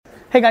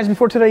Hey guys,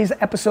 before today's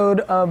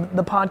episode of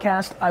the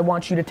podcast, I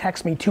want you to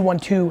text me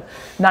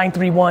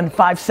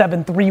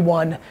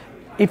 212-931-5731.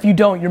 If you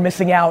don't, you're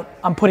missing out.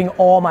 I'm putting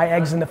all my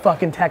eggs in the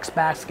fucking text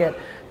basket.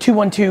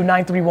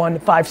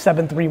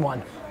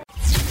 212-931-5731.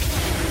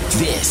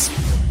 This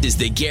is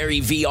the Gary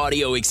V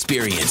audio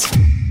experience.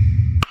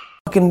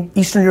 Fucking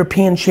Eastern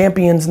European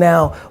champions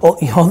now,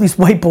 all these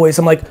white boys,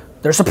 I'm like,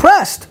 they're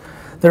suppressed.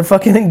 They're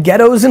fucking in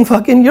ghettos in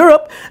fucking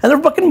Europe, and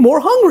they're fucking more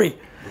hungry.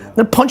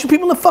 They're punching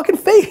people in the fucking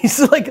face.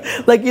 like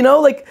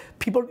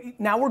people,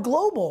 now we're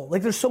global.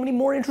 Like there's so many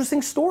more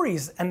interesting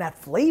stories and that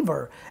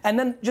flavor. And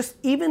then just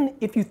even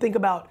if you think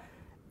about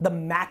the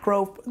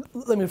macro,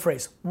 let me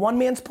rephrase, one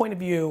man's point of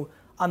view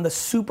on the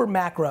super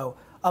macro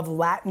of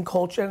Latin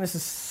culture, and this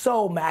is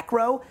so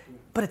macro,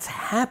 but it's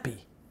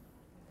happy.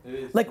 It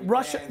is. Like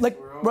Russia, like,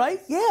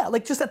 right? Yeah,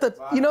 like just at the,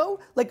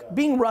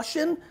 being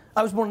Russian,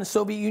 I was born in the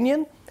Soviet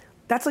Union,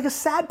 that's like a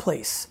sad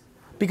place.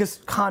 Because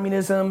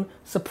communism,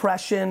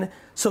 suppression,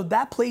 so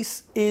that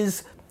place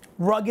is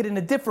rugged in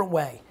a different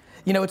way.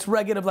 You know, it's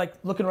rugged of like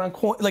looking around,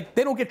 like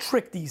they don't get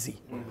tricked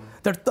easy. Mm-hmm.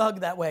 They're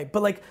thug that way.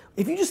 But like,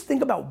 if you just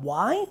think about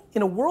why,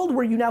 in a world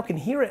where you now can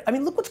hear it, I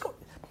mean, look what's going,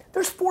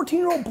 there's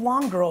 14-year-old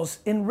blonde girls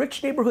in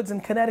rich neighborhoods in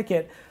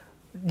Connecticut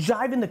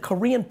jiving to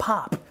Korean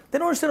pop. They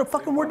don't understand a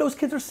fucking word those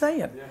kids are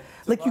saying. Yeah,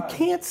 like you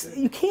can't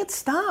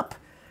stop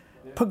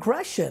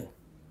progression.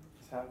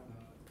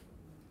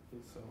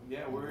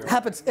 Yeah,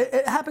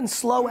 it happens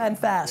slow and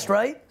fast,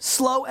 right?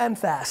 Slow and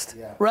fast,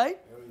 right?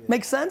 Oh, yeah.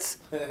 Makes sense?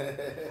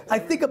 I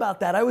think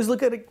about that. I always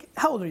look at it.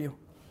 How old are you?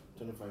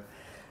 25.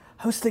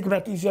 I always think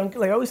about these young,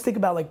 like I always think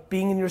about like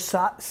being in your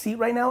seat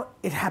right now.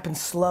 It happens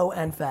slow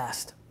and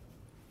fast.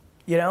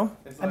 You know?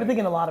 I've been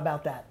thinking a lot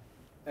about that.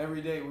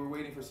 Every day we're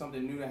waiting for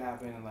something new to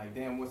happen and like,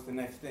 damn, what's the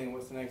next thing?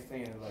 What's the next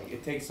thing? And like,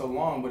 it takes so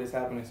long, but it's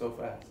happening so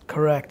fast.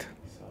 Correct.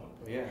 So,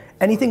 yeah.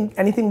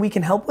 Anything we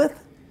can help with?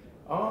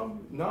 No,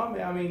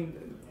 man, I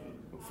mean,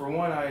 for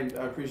one, I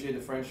appreciate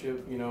the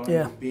friendship, and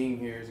just being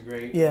here is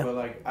great. Yeah. But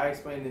like I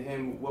explained to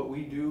him what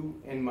we do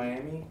in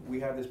Miami. We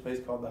have this place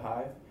called The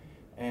Hive,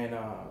 and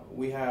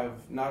we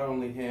have not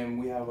only him,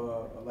 we have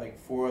like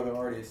 4 other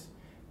artists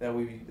that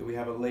we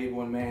have a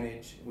label and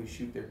manage. We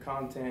shoot their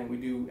content. We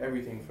do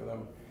everything for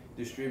them,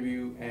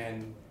 distribute,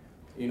 and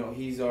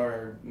he's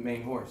our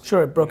main horse.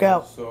 Sure, it broke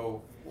out.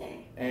 So.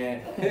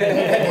 And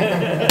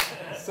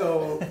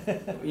so,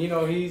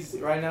 he's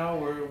right now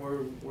we're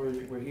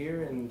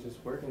here and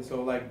just working.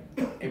 So like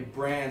in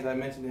brands, I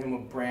mentioned to him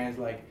with brands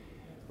like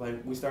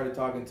we started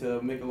talking to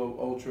Michelob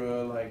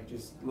Ultra, like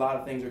just a lot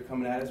of things are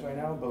coming at us right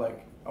now. But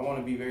like I want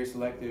to be very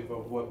selective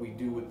of what we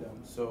do with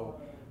them. So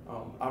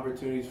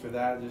opportunities for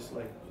that, just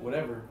like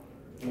whatever,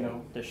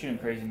 They're shooting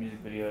crazy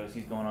music videos.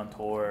 He's going on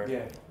tour.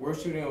 Yeah, we're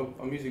shooting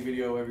a music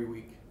video every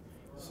week.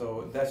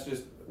 So that's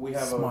just, we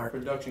have a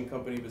production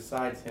company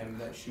besides him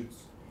that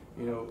shoots,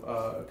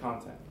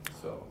 content.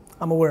 So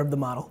I'm aware of the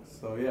model.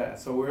 So yeah,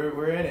 so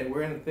we're in it.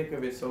 We're in the thick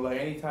of it. So like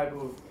any type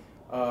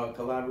of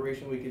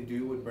collaboration we can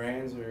do with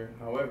brands or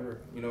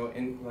however,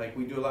 and like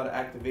we do a lot of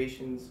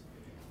activations.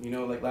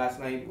 Like last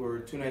night or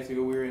 2 nights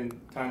ago, we were in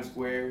Times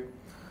Square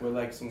with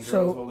like some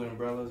girls holding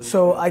umbrellas.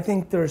 So I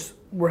think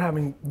we're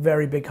having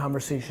very big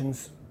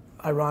conversations,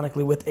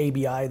 ironically, with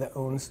ABI that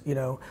owns,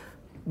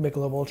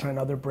 Michelob Ultra and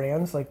other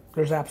brands. Like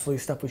there's absolutely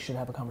stuff we should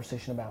have a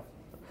conversation about.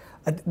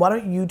 Why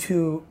don't you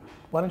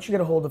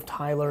get a hold of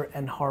Tyler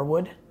and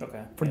Harwood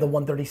for the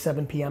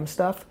 1:37 p.m.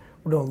 stuff?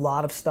 We're doing a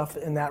lot of stuff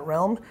in that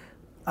realm.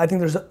 I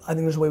think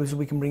there's ways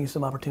we can bring you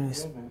some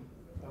opportunities. Yeah, man.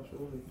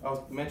 Absolutely. I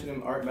was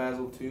mentioning Art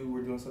Basel too.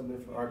 We're doing something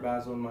for Art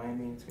Basel in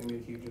Miami. It's gonna be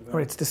a huge event. All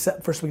right, it's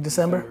first week of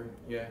December.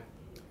 Yeah.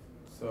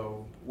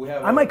 So we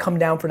have. I might come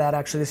down for that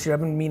actually this year. I've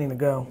been meaning to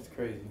go. It's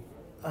crazy.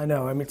 I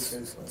know. I mean,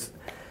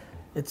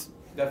 it's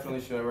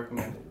definitely should I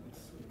recommend it.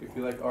 If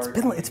you like art,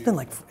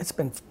 it's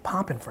been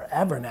popping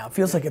forever now. It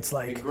feels like it's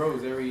like it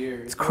grows every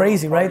year. It's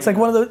crazy, right? It's like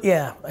one of those.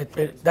 Yeah,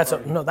 that's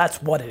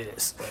what it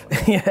is.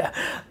 Yeah.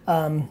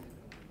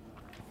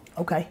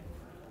 Okay.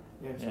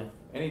 Yeah. So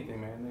anything,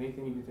 man.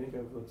 Anything you can think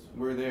of.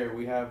 We're there.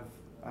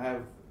 I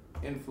have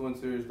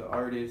influencers, the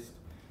artists.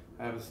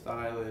 I have a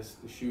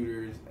stylist, the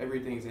shooters.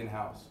 Everything's in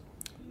house.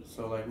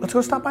 So like. Let's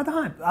go stop by the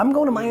Hive. I'm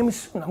going to Miami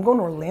soon. I'm going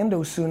to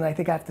Orlando soon. And I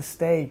think I have to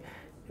stay.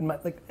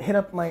 Hit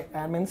up my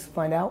admins,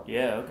 find out.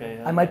 Yeah,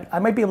 okay. I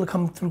might be able to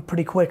come through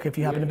pretty quick if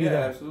you happen to be there.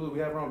 Yeah, absolutely. We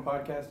have our own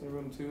podcasting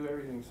room too,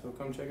 everything. So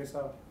come check us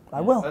out.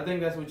 I will. I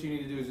think that's what you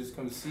need to do is just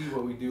come see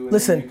what we do. And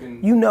listen,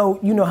 you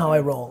know how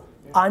I roll.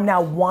 Yeah. I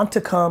now want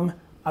to come.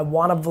 I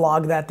want to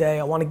vlog that day.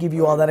 I want to give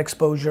you all that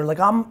exposure. Like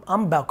I'm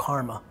about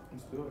karma.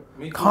 Let's do it.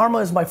 Me too. Karma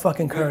is my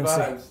fucking currency.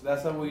 Vibes.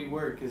 That's how we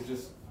work. Is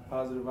just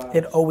positive vibes.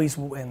 It always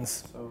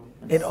wins. So,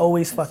 it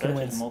always fucking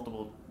wins.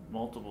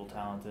 Multiple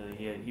talented.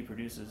 He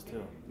produces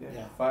too.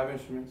 Yeah. 5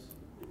 instruments,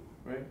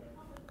 right?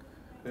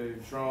 The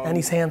drum. And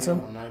he's handsome.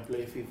 And I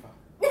play FIFA.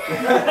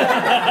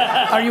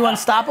 Are you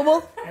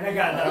unstoppable? And I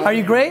got that. Are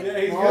you great? Yeah,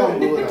 he's I'm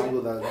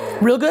good.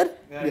 good. Real good?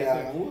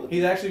 Yeah,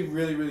 he's actually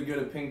really, really good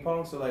at ping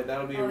pong. So like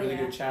that'll be a really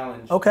good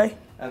challenge. Okay.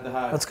 At the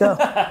Hive. Let's go.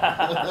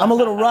 I'm a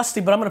little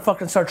rusty, but I'm gonna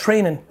fucking start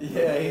training.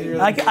 Yeah, he's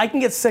really I can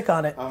get sick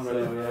on it. I'm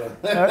ready.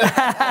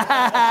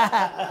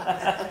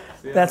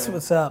 That's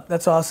what's up.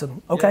 That's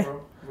awesome. Okay.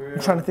 Yeah,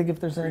 I'm trying to think if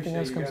there's anything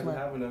else comes to mind.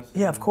 having us.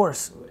 Yeah, of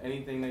course.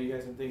 Anything that you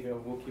guys can think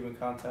of, we'll keep in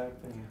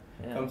contact and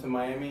come to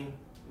Miami,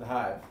 the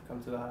Hive.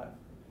 Come to the Hive.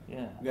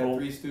 Yeah. We got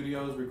 3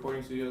 studios,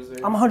 recording studios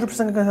there. I'm 100%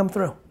 gonna come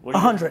through.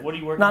 100. What are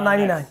you working Not on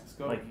 99. next?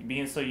 Like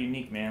being so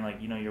unique, man.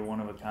 Like, you know, you're one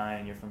of a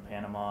kind. You're from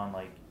Panama, and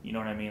like, you know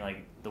what I mean.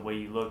 Like the way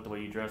you look, the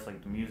way you dress,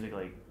 like the music,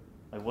 like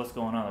what's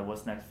going on? Like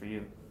what's next for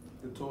you?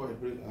 The tour.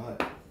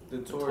 The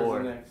tour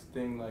is the next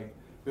thing. Like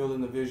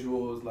building the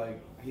visuals.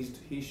 Like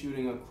he's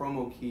shooting a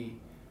chromo key,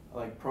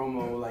 like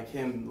promo, like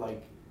him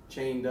like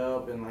chained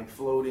up and like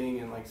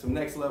floating and like some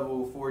next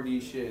level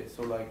 4D shit.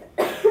 So like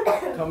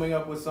coming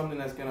up with something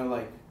that's gonna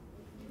like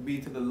be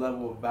to the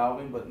level of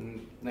Balvin, but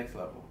next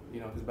level.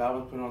 You know, because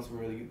Balvin's putting on some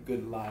really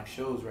good live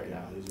shows right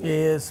now. He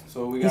is.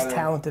 So He's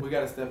talented. We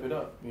gotta step it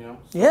up. You know.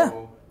 So yeah.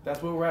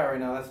 That's where we're at right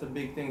now. That's the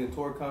big thing. The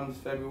tour comes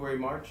February,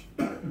 March,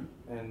 and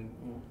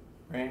you know,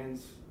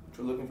 brands.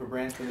 We're looking for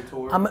brands for the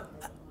tour.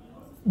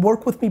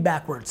 Work with me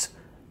backwards.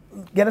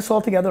 Get us all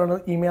together on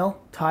an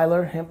email.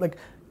 Tyler, him, like,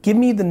 give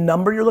me the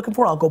number you're looking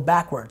for. I'll go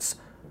backwards.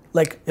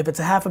 Like, if it's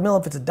 $500,000,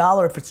 if it's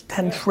 $1, if it's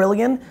 10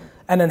 trillion,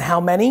 and then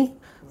how many?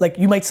 Like,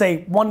 you might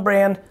say one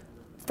brand,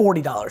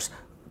 $40.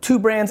 2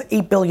 brands,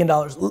 $8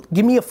 billion.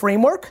 Give me a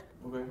framework.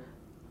 Okay.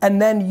 And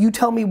then you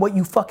tell me what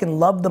you fucking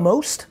love the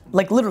most.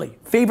 Like literally,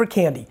 favorite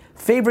candy,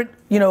 favorite,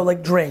 you know,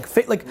 like drink.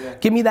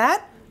 Give me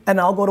that, and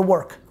I'll go to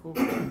work. Cool.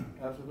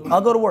 Absolutely.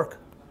 I'll go to work.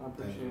 I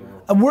appreciate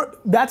it.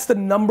 That's the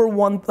number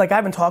one, like I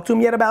haven't talked to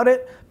him yet about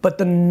it, but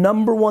the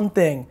number one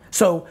thing.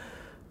 So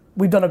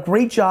we've done a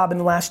great job in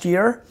the last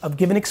year of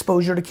giving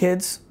exposure to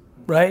kids,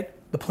 right?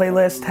 The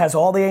playlist has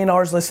all the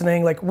A&Rs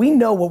listening. Like we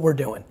know what we're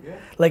doing. Yeah.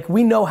 Like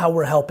we know how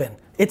we're helping.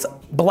 It's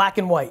black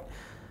and white.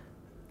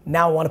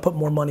 Now I want to put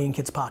more money in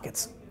kids'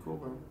 pockets. Cool,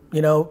 bro.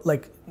 You know,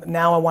 like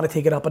now I want to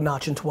take it up a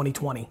notch in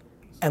 2020.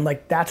 And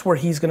like that's where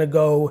he's gonna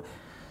go.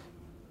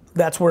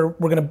 That's where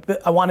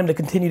I want him to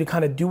continue to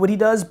kind of do what he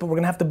does, but we're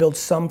gonna have to build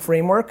some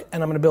framework,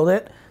 and I'm gonna build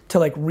it to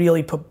like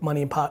really put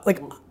money in pocket.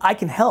 Like I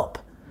can help.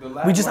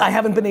 I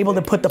haven't been able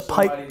to put the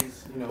pipe.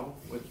 You know,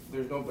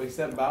 there's no,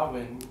 except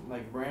Balvin,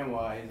 like brand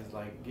wise, is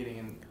like getting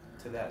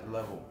into that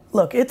level.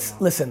 Look,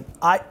 listen,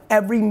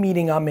 every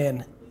meeting I'm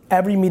in,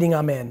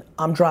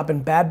 I'm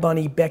dropping Bad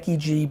Bunny, Becky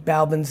G,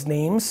 Balvin's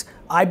names.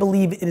 I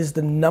believe it is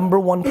the number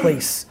one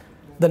place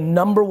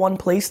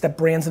that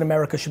brands in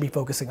America should be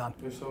focusing on.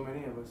 There's so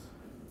many of us.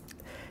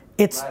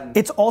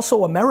 It's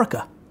also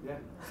America. Yeah.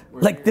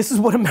 Like this is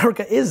what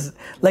America is.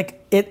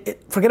 Like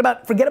forget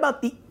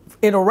about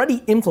it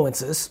already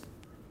influences.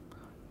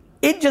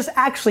 It just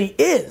actually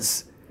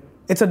is.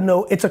 It's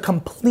a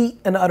complete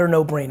and utter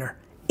no-brainer.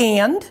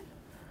 And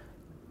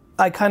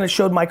I kind of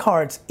showed my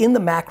cards in the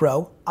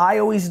macro. I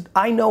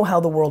know how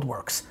the world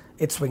works.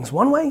 It swings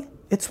one way,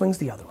 it swings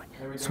the other way.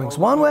 It swings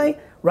one way.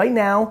 Right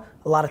now,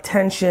 a lot of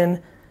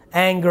tension,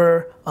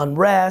 anger,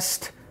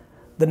 unrest.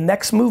 The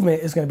next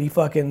movement is going to be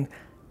fucking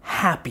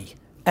happy.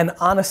 And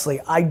honestly,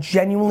 I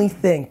genuinely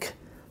think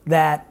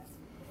that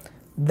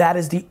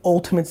is the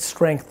ultimate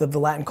strength of the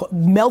Latin culture.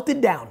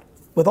 Melted down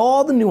with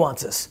all the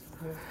nuances.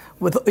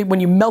 When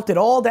you melt it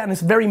all down,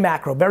 it's very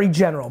macro, very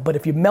general. But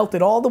if you melt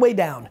it all the way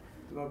down,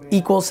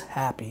 equals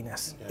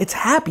happiness. It's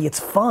happy, it's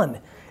fun,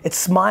 it's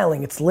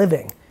smiling, it's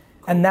living.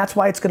 And that's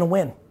why it's going to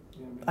win.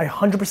 I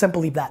 100%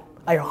 believe that.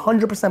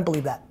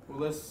 Well,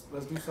 let's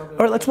do something.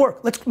 All right, let's work.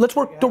 Let's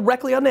work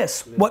directly on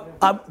this.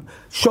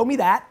 Show me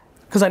that,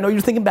 because I know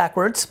you're thinking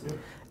backwards,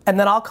 and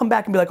then I'll come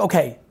back and be like,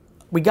 okay,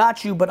 we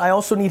got you, but I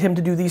also need him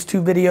to do these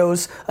 2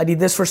 videos. I need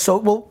this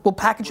we'll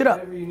package it up.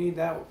 Whatever you need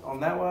on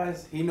that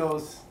wise, he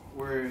knows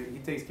where he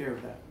takes care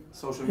of that.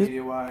 Social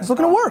media wise. It's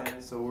looking to work.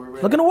 So we're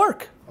ready. Looking to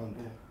work.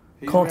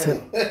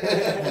 Content.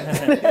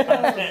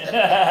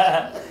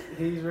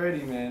 He's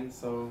ready, man.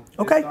 So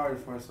okay. Started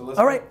for us. So let's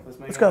all right.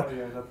 Let's go.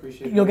 I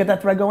appreciate it. You'll get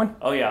that thread going?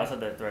 Oh yeah, I'll set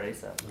that thread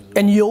ASAP.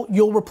 And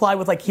you'll reply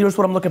with like, here's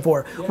what I'm looking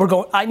for.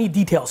 Yeah. I need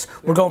details.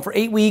 Yeah. We're going for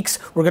 8 weeks.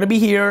 We're gonna be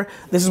here.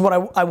 This is what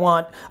I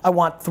want. I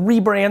want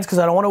 3 brands because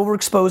I don't want to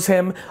overexpose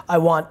him. I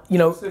want,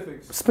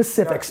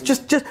 specifics.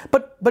 Just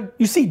but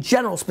you see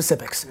general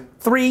specifics.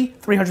 Yeah.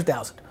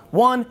 300,000.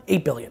 1,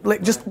 8 billion.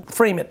 Like just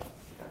frame it.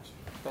 Gotcha.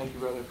 Thank you,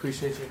 brother.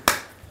 Appreciate you.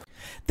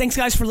 Thanks,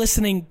 guys, for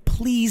listening.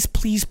 Please,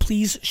 please,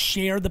 please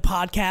share the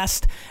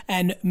podcast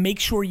and make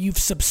sure you've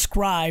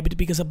subscribed,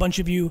 because a bunch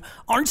of you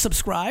aren't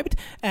subscribed.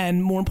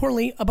 And more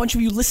importantly, a bunch of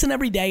you listen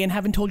every day and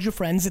haven't told your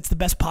friends it's the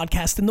best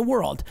podcast in the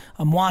world.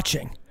 I'm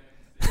watching.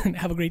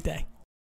 Have a great day.